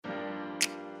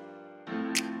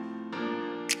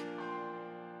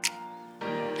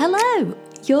Hello,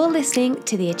 you're listening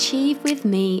to the Achieve With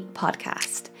Me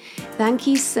podcast. Thank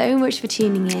you so much for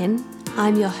tuning in.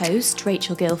 I'm your host,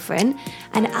 Rachel Gilfrin,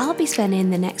 and I'll be spending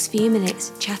the next few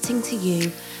minutes chatting to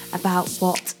you about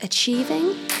what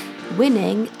achieving,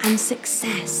 winning, and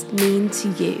success mean to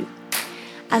you.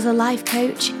 As a life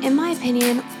coach, in my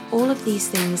opinion, all of these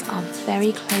things are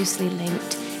very closely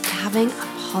linked to having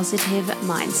a positive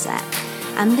mindset.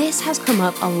 And this has come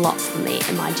up a lot for me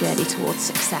in my journey towards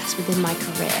success within my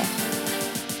career.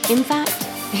 In fact,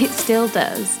 it still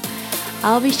does.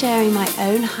 I'll be sharing my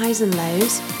own highs and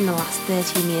lows from the last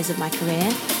 13 years of my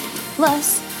career,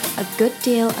 plus a good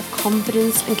deal of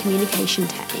confidence and communication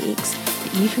techniques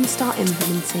that you can start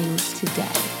implementing today.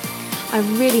 I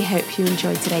really hope you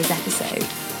enjoyed today's episode.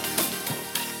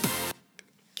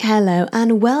 Hello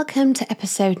and welcome to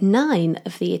episode 9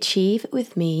 of the Achieve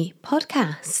With Me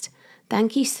podcast.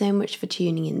 Thank you so much for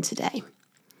tuning in today.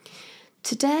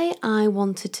 Today I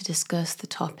wanted to discuss the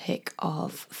topic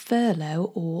of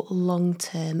furlough or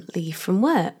long-term leave from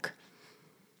work.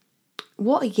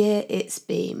 What a year it's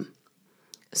been.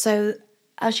 So,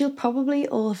 as you'll probably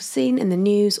all have seen in the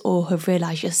news or have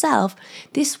realised yourself,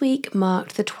 this week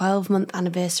marked the 12-month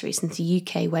anniversary since the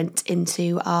UK went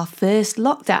into our first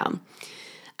lockdown.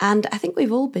 And I think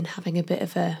we've all been having a bit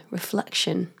of a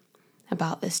reflection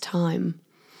about this time.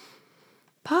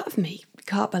 Part of me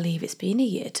can't believe it's been a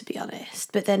year, to be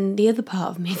honest. But then the other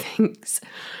part of me thinks,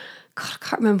 God, I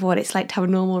can't remember what it's like to have a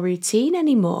normal routine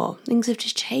anymore. Things have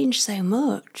just changed so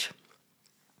much.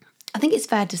 I think it's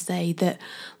fair to say that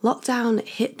lockdown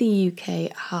hit the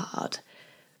UK hard.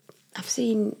 I've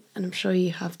seen, and I'm sure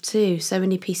you have too, so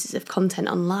many pieces of content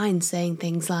online saying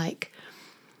things like,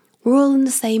 we're all in the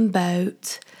same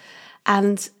boat.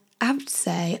 And I have to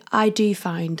say, I do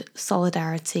find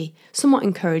solidarity somewhat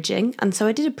encouraging, and so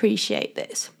I did appreciate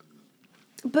this.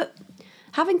 But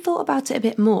having thought about it a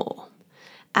bit more,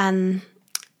 and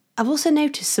I've also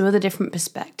noticed some other different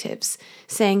perspectives,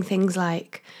 saying things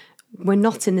like, we're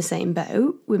not in the same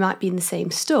boat, we might be in the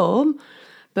same storm,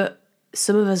 but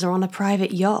some of us are on a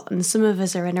private yacht and some of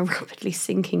us are in a rapidly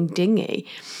sinking dinghy.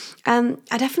 And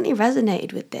I definitely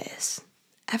resonated with this.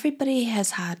 Everybody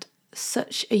has had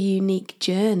such a unique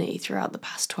journey throughout the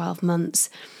past 12 months,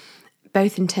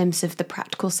 both in terms of the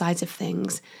practical sides of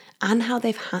things and how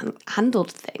they've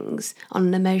handled things on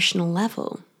an emotional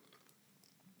level.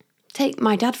 Take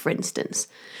my dad, for instance.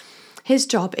 His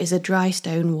job is a dry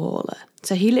stone waller,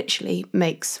 so he literally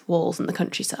makes walls in the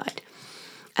countryside.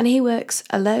 And he works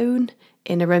alone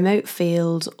in a remote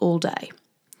field all day.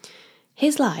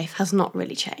 His life has not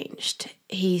really changed.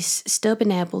 He's still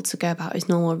been able to go about his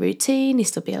normal routine. He's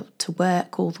still been able to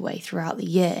work all the way throughout the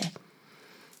year.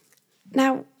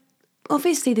 Now,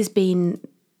 obviously there's been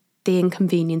the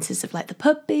inconveniences of like the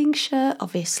pub being shut,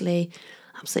 obviously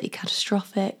absolutely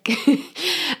catastrophic,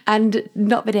 and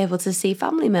not been able to see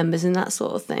family members and that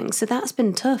sort of thing. So that's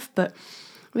been tough. But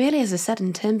really, as I said,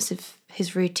 in terms of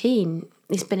his routine,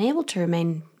 he's been able to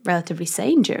remain relatively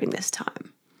sane during this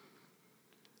time.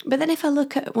 But then if I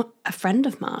look at a friend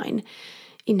of mine,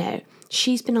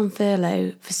 she's been on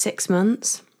furlough for 6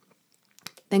 months,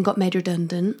 then got made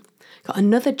redundant, got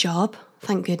another job,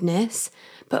 thank goodness,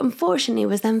 but unfortunately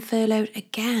was then furloughed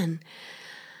again.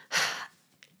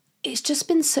 It's just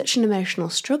been such an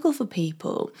emotional struggle for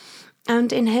people.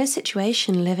 And in her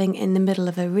situation, living in the middle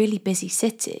of a really busy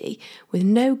city with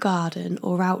no garden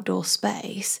or outdoor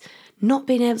space, not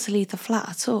being able to leave the flat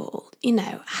at all,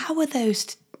 how are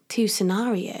those two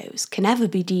scenarios can ever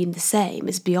be deemed the same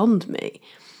is beyond me.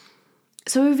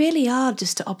 So we really are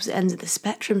just at opposite ends of the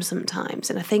spectrum sometimes.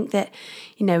 And I think that,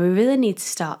 we really need to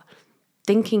start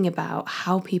thinking about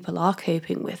how people are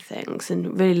coping with things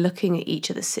and really looking at each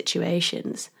of the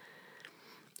situations.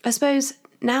 I suppose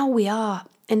now we are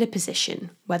in a position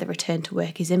where the return to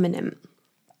work is imminent.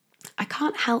 I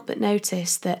can't help but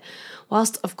notice that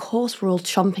whilst of course we're all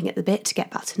chomping at the bit to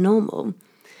get back to normal,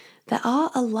 there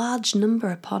are a large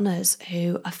number upon us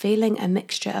who are feeling a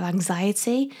mixture of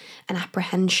anxiety and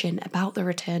apprehension about the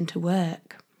return to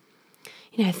work.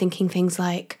 Thinking things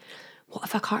like, what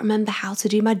if I can't remember how to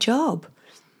do my job?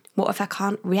 What if I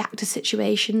can't react to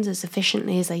situations as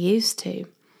efficiently as I used to?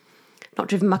 Not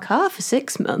driven my car for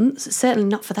 6 months, certainly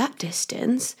not for that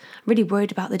distance. I'm really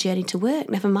worried about the journey to work,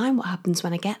 never mind what happens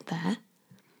when I get there.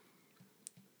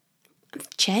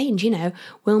 Change,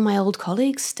 will my old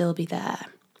colleagues still be there?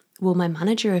 Will my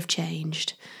manager have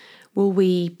changed? Will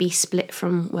we be split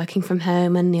from working from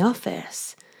home and the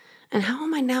office? And how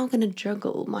am I now going to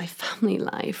juggle my family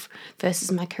life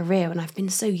versus my career when I've been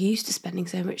so used to spending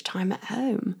so much time at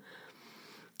home?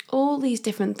 All these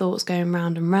different thoughts going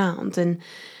round and round. And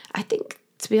I think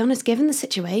to be honest, given the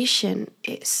situation,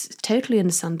 it's totally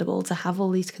understandable to have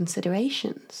all these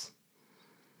considerations.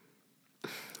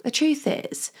 The truth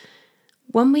is,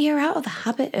 when we are out of the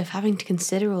habit of having to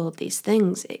consider all of these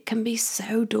things, it can be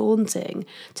so daunting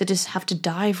to just have to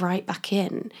dive right back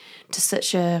in to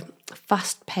such a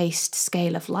fast-paced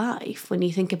scale of life when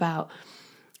you think about,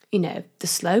 the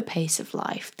slow pace of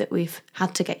life that we've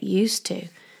had to get used to.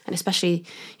 And especially,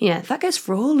 that goes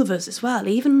for all of us as well,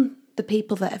 even the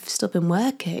people that have still been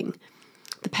working.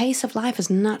 The pace of life has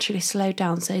naturally slowed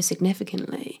down so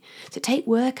significantly. So take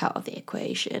work out of the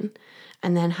equation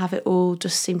and then have it all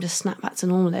just seem to snap back to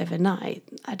normal overnight.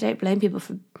 I don't blame people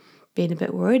for being a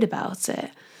bit worried about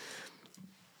it.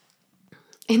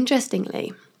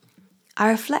 Interestingly, I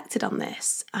reflected on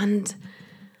this and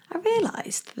I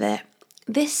realised that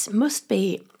this must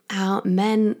be how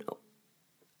men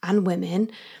and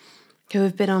women who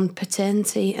have been on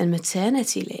paternity and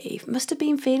maternity leave must have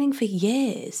been feeling for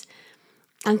years.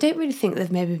 And I don't really think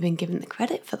they've maybe been given the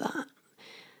credit for that.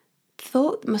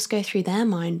 Thought must go through their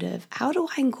mind of, how do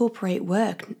I incorporate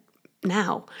work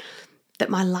now that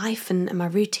my life and my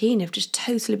routine have just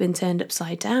totally been turned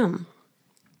upside down?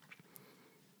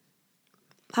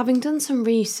 Having done some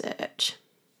research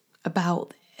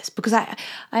about this, because I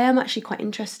am actually quite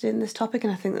interested in this topic,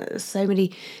 and I think that there's so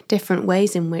many different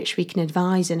ways in which we can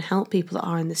advise and help people that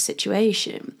are in this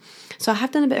situation. So I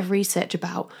have done a bit of research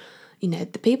about,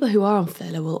 the people who are on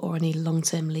furlough or any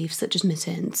long-term leave, such as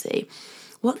maternity,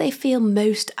 what they feel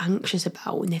most anxious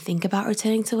about when they think about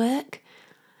returning to work.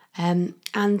 And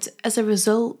as a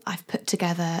result, I've put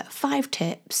together 5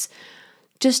 tips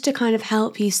just to kind of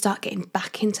help you start getting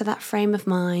back into that frame of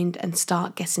mind and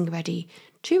start getting ready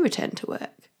to return to work.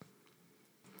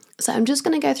 So I'm just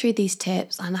going to go through these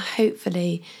tips and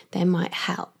hopefully they might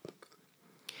help.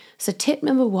 So tip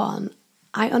number 1,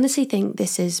 I honestly think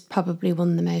this is probably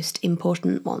one of the most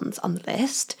important ones on the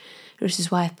list, which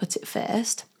is why I've put it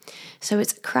first. So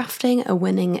it's crafting a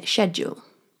winning schedule.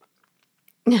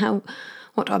 Now,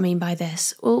 what do I mean by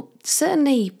this? Well,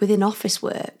 certainly within office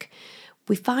work,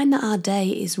 we find that our day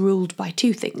is ruled by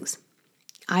 2 things.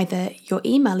 Either your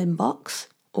email inbox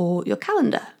or your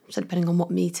calendar, so depending on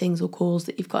what meetings or calls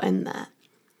that you've got in there.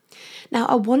 Now,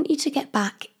 I want you to get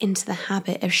back into the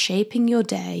habit of shaping your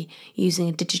day using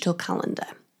a digital calendar.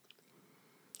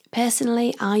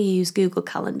 Personally, I use Google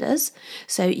Calendars,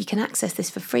 so you can access this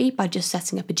for free by just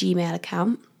setting up a Gmail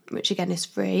account, which again is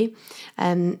free,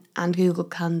 and Google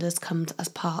Calendars comes as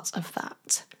part of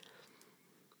that.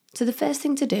 So the first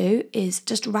thing to do is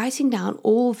just writing down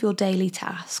all of your daily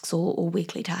tasks or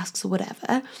weekly tasks or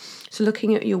whatever. So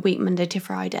looking at your week Monday to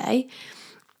Friday,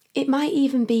 it might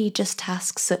even be just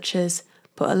tasks such as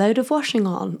put a load of washing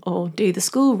on or do the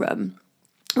school run.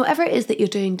 Whatever it is that you're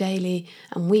doing daily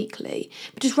and weekly,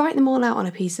 but just write them all out on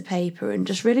a piece of paper and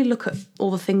just really look at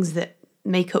all the things that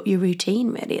make up your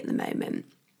routine really at the moment.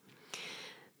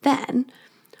 Then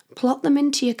plot them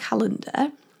into your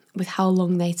calendar with how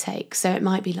long they take. So it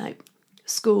might be like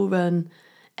school run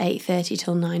 8:30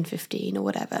 till 9:15 or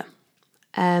whatever.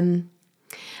 And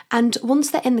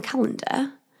once they're in the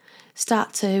calendar,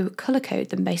 start to colour code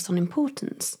them based on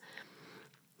importance.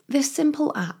 This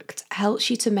simple act helps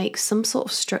you to make some sort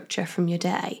of structure from your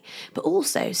day, but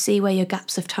also see where your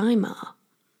gaps of time are.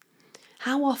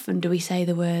 How often do we say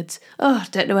the words, I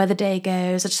don't know where the day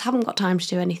goes, I just haven't got time to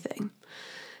do anything.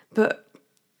 But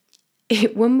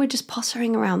when we're just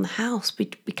pottering around the house, we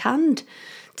can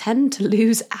tend to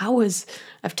lose hours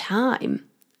of time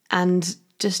and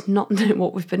just not know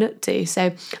what we've been up to.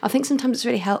 So I think sometimes it's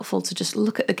really helpful to just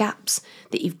look at the gaps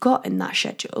that you've got in that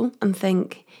schedule and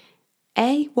think,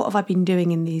 A, what have I been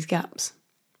doing in these gaps?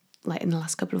 Like in the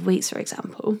last couple of weeks, for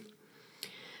example.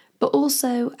 But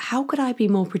also, how could I be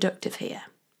more productive here?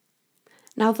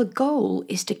 Now, the goal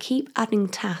is to keep adding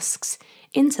tasks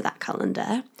into that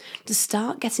calendar to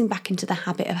start getting back into the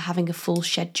habit of having a full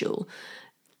schedule.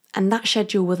 And that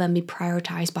schedule will then be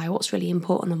prioritised by what's really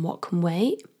important and what can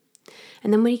wait.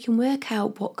 And then when you can work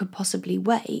out what could possibly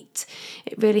wait,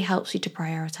 it really helps you to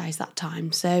prioritise that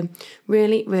time. So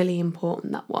really, really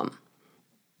important, that one.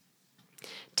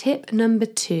 Tip number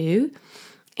 2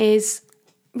 is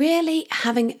really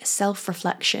having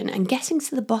self-reflection and getting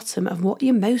to the bottom of what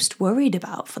you're most worried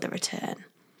about for the return.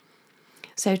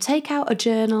 So take out a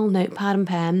journal, notepad and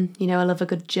pen, I love a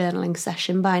good journaling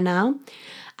session by now,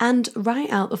 and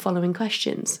write out the following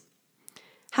questions.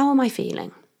 How am I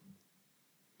feeling?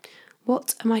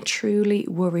 What am I truly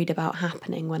worried about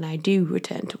happening when I do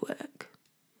return to work?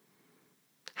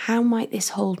 How might this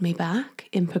hold me back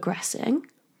in progressing?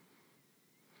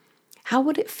 How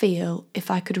would it feel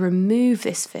if I could remove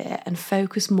this fear and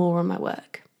focus more on my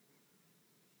work?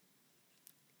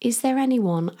 is there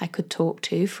anyone I could talk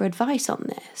to for advice on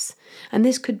this? And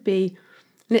this could be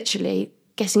literally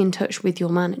getting in touch with your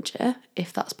manager,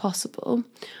 if that's possible,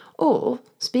 or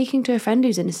speaking to a friend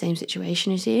who's in the same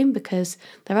situation as you, because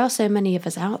there are so many of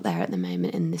us out there at the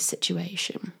moment in this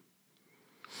situation.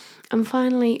 And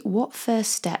finally, what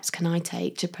first steps can I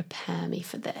take to prepare me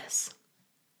for this?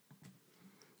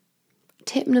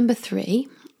 Tip number 3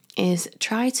 is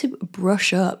try to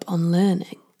brush up on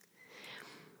learning.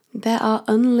 There are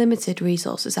unlimited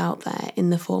resources out there in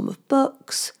the form of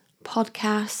books,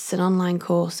 podcasts, and online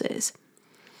courses.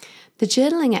 The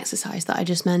journaling exercise that I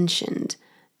just mentioned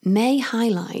may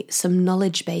highlight some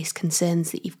knowledge-based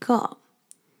concerns that you've got.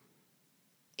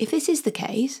 If this is the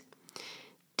case,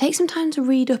 take some time to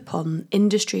read up on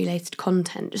industry-related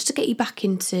content just to get you back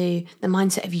into the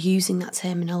mindset of using that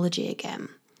terminology again.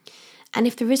 And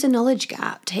if there is a knowledge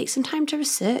gap, take some time to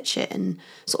research it and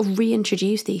sort of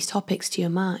reintroduce these topics to your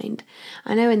mind.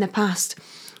 I know in the past,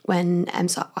 when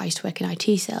I used to work in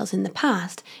IT sales, in the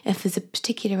past, if there's a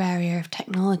particular area of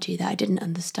technology that I didn't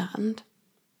understand,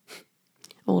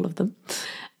 all of them,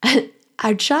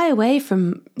 I'd shy away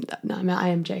from, no, I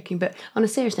am joking, but on a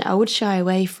serious note, I would shy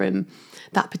away from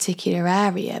that particular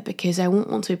area because I wouldn't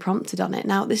want to be prompted on it.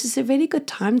 Now, this is a really good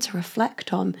time to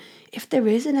reflect on if there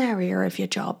is an area of your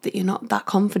job that you're not that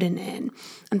confident in,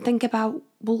 and think about,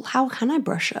 well, how can I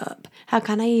brush up? How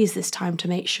can I use this time to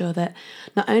make sure that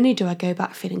not only do I go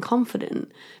back feeling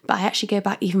confident, but I actually go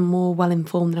back even more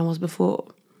well-informed than I was before?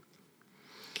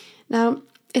 Now,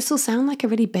 this will sound like a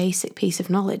really basic piece of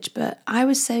knowledge, but I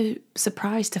was so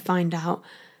surprised to find out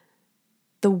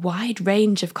the wide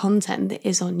range of content that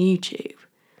is on YouTube.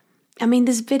 I mean,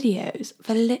 there's videos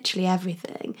for literally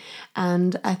everything.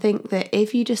 And I think that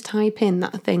if you just type in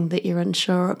that thing that you're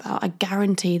unsure about, I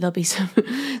guarantee there'll be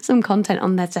some content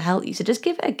on there to help you. So just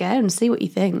give it a go and see what you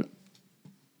think.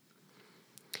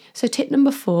 So tip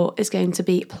number 4 is going to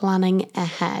be planning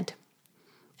ahead.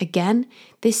 Again,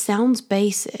 this sounds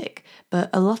basic,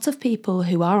 but a lot of people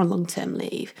who are on long-term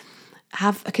leave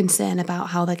have a concern about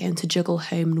how they're going to juggle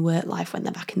home and work life when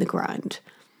they're back in the grind.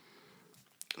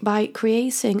 By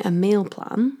creating a meal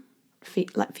plan for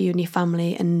you and your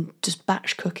family and just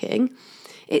batch cooking,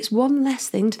 it's one less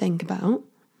thing to think about.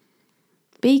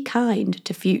 Be kind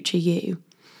to future you.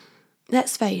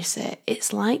 Let's face it,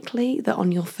 it's likely that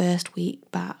on your first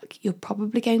week back, you're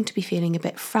probably going to be feeling a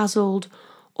bit frazzled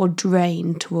or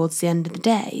drained towards the end of the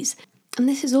days. And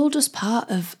this is all just part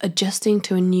of adjusting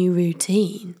to a new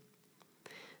routine.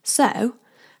 So,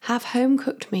 have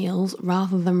home-cooked meals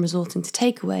rather than resorting to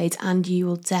takeaways, and you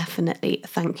will definitely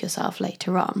thank yourself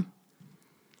later on.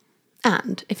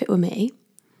 And if it were me,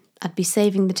 I'd be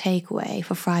saving the takeaway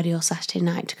for Friday or Saturday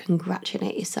night to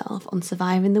congratulate yourself on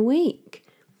surviving the week.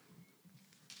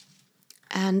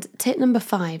 And tip number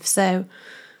 5, so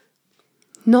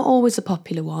not always a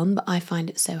popular one, but I find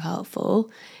it so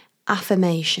helpful,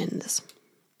 affirmations.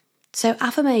 So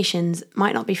affirmations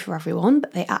might not be for everyone,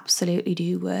 but they absolutely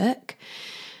do work.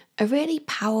 A really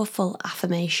powerful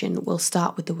affirmation will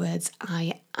start with the words,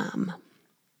 I am.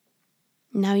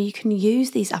 Now you can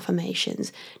use these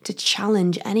affirmations to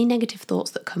challenge any negative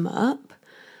thoughts that come up.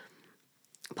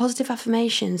 Positive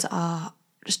affirmations are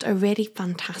just a really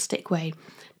fantastic way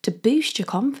to boost your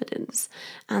confidence.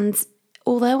 And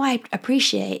although I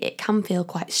appreciate it can feel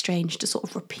quite strange to sort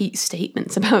of repeat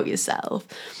statements about yourself,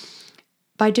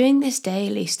 by doing this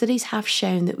daily, studies have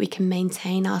shown that we can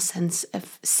maintain our sense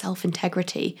of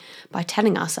self-integrity by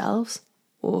telling ourselves,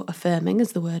 or affirming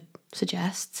as the word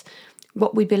suggests,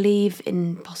 what we believe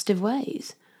in positive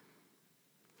ways.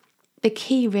 The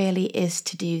key really is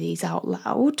to do these out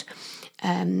loud,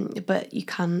 but you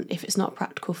can, if it's not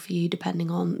practical for you,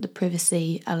 depending on the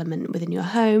privacy element within your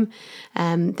home,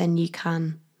 then you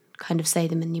can kind of say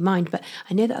them in your mind. But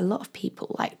I know that a lot of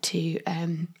people like to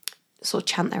sort of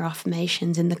chant their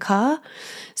affirmations in the car.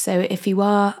 So if you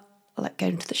are like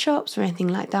going to the shops or anything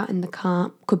like that in the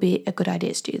car, could be a good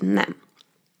idea to do them then.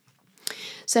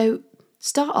 So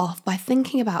start off by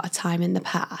thinking about a time in the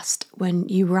past when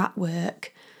you were at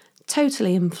work,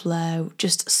 totally in flow,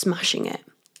 just smashing it.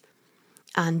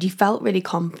 And you felt really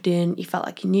confident, you felt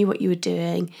like you knew what you were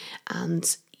doing,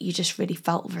 and you just really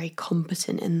felt very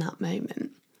competent in that moment.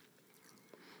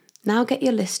 Now get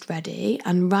your list ready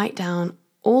and write down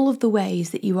all of the ways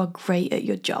that you are great at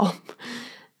your job.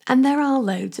 And there are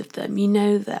loads of them, you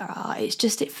know there are. It's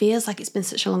just, it feels like it's been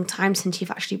such a long time since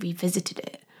you've actually revisited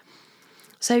it.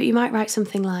 So you might write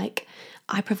something like,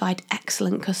 I provide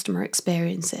excellent customer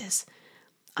experiences.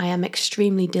 I am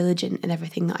extremely diligent in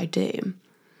everything that I do.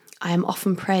 I am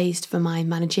often praised for my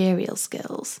managerial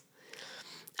skills.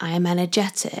 I am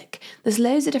energetic. There's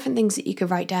loads of different things that you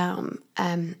could write down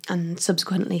and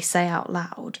subsequently say out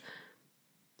loud.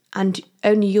 And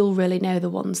only you'll really know the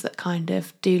ones that kind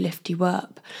of do lift you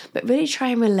up. But really try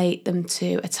and relate them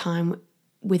to a time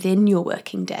within your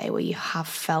working day where you have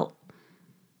felt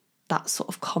that sort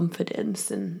of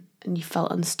confidence and you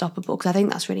felt unstoppable, because I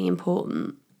think that's really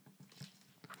important.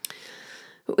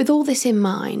 But with all this in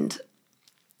mind,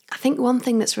 I think one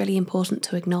thing that's really important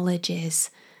to acknowledge is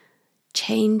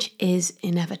change is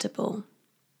inevitable.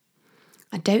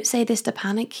 I don't say this to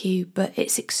panic you, but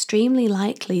it's extremely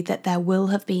likely that there will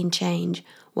have been change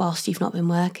whilst you've not been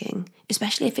working,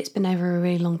 especially if it's been over a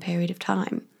really long period of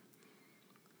time.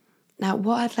 Now,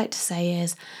 what I'd like to say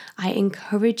is I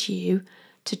encourage you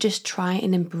to just try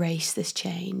and embrace this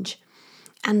change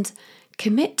and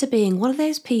commit to being one of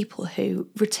those people who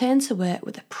return to work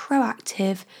with a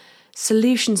proactive,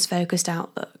 solutions-focused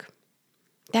outlook.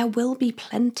 There will be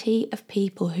plenty of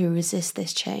people who resist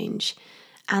this change,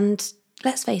 and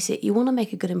let's face it, you want to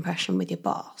make a good impression with your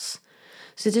boss.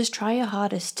 So just try your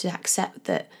hardest to accept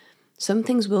that some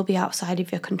things will be outside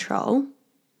of your control,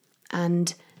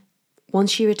 and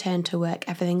once you return to work,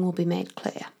 everything will be made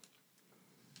clear.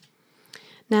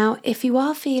 Now, if you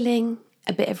are feeling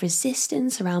a bit of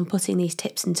resistance around putting these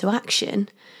tips into action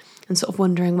and sort of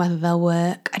wondering whether they'll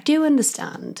work, I do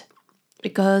understand,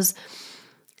 because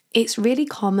it's really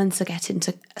common to get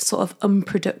into a sort of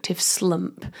unproductive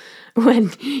slump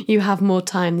when you have more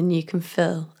time than you can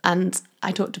fill. And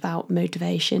I talked about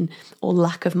motivation or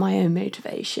lack of my own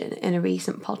motivation in a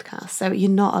recent podcast, so you're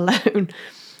not alone.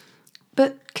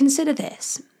 But consider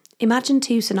this. Imagine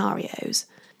two scenarios.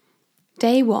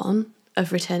 Day one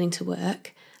of returning to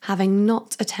work, having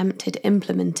not attempted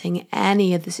implementing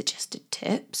any of the suggested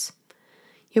tips,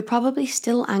 you're probably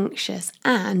still anxious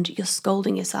and you're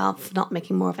scolding yourself for not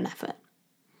making more of an effort.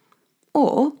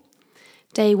 Or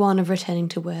day one of returning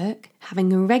to work,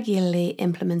 having regularly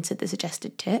implemented the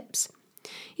suggested tips,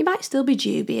 you might still be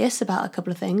dubious about a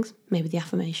couple of things, maybe the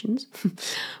affirmations,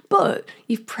 but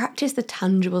you've practiced the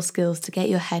tangible skills to get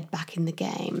your head back in the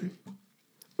game.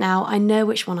 Now, I know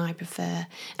which one I prefer,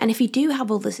 and if you do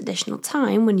have all this additional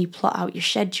time when you plot out your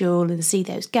schedule and see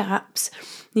those gaps,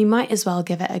 you might as well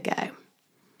give it a go.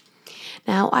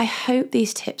 Now, I hope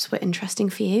these tips were interesting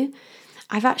for you.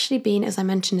 I've actually been, as I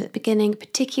mentioned at the beginning,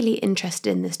 particularly interested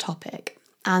in this topic,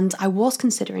 and I was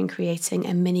considering creating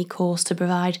a mini course to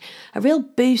provide a real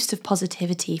boost of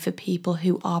positivity for people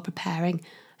who are preparing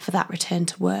for that return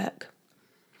to work.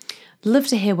 Love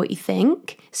to hear what you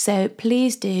think, so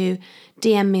please do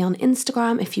DM me on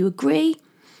Instagram if you agree,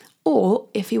 or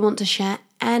if you want to share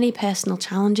any personal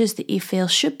challenges that you feel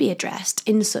should be addressed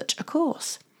in such a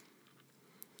course.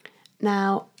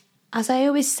 Now, as I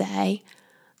always say,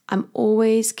 I'm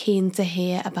always keen to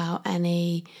hear about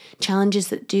any challenges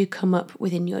that do come up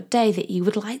within your day that you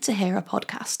would like to hear a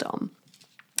podcast on.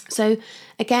 So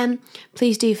again,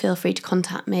 please do feel free to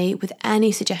contact me with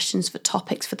any suggestions for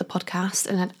topics for the podcast,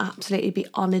 and I'd absolutely be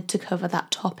honoured to cover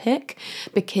that topic,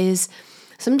 because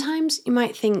sometimes you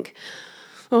might think,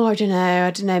 oh, I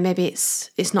don't know, maybe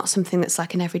it's not something that's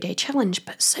like an everyday challenge,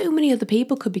 but so many other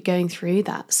people could be going through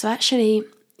that. So actually,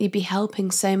 you'd be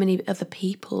helping so many other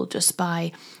people just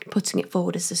by putting it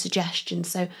forward as a suggestion.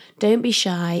 So don't be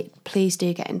shy, please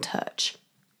do get in touch.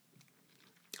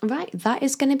 Right, that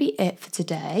is going to be it for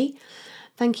today.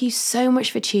 Thank you so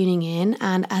much for tuning in,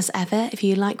 and as ever, if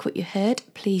you like what you heard,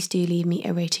 please do leave me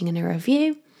a rating and a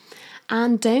review.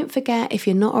 And don't forget, if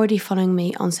you're not already following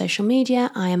me on social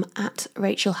media, I am at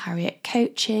Rachel Harriet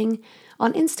Coaching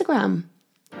on Instagram.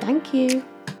 Thank you.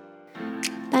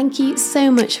 Thank you so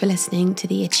much for listening to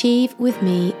the Achieve With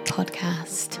Me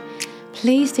podcast.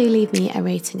 Please do leave me a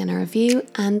rating and a review,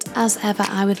 and as ever,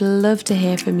 I would love to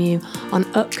hear from you on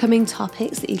upcoming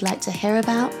topics that you'd like to hear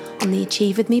about on the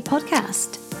Achieve With Me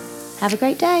podcast. Have a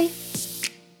great day.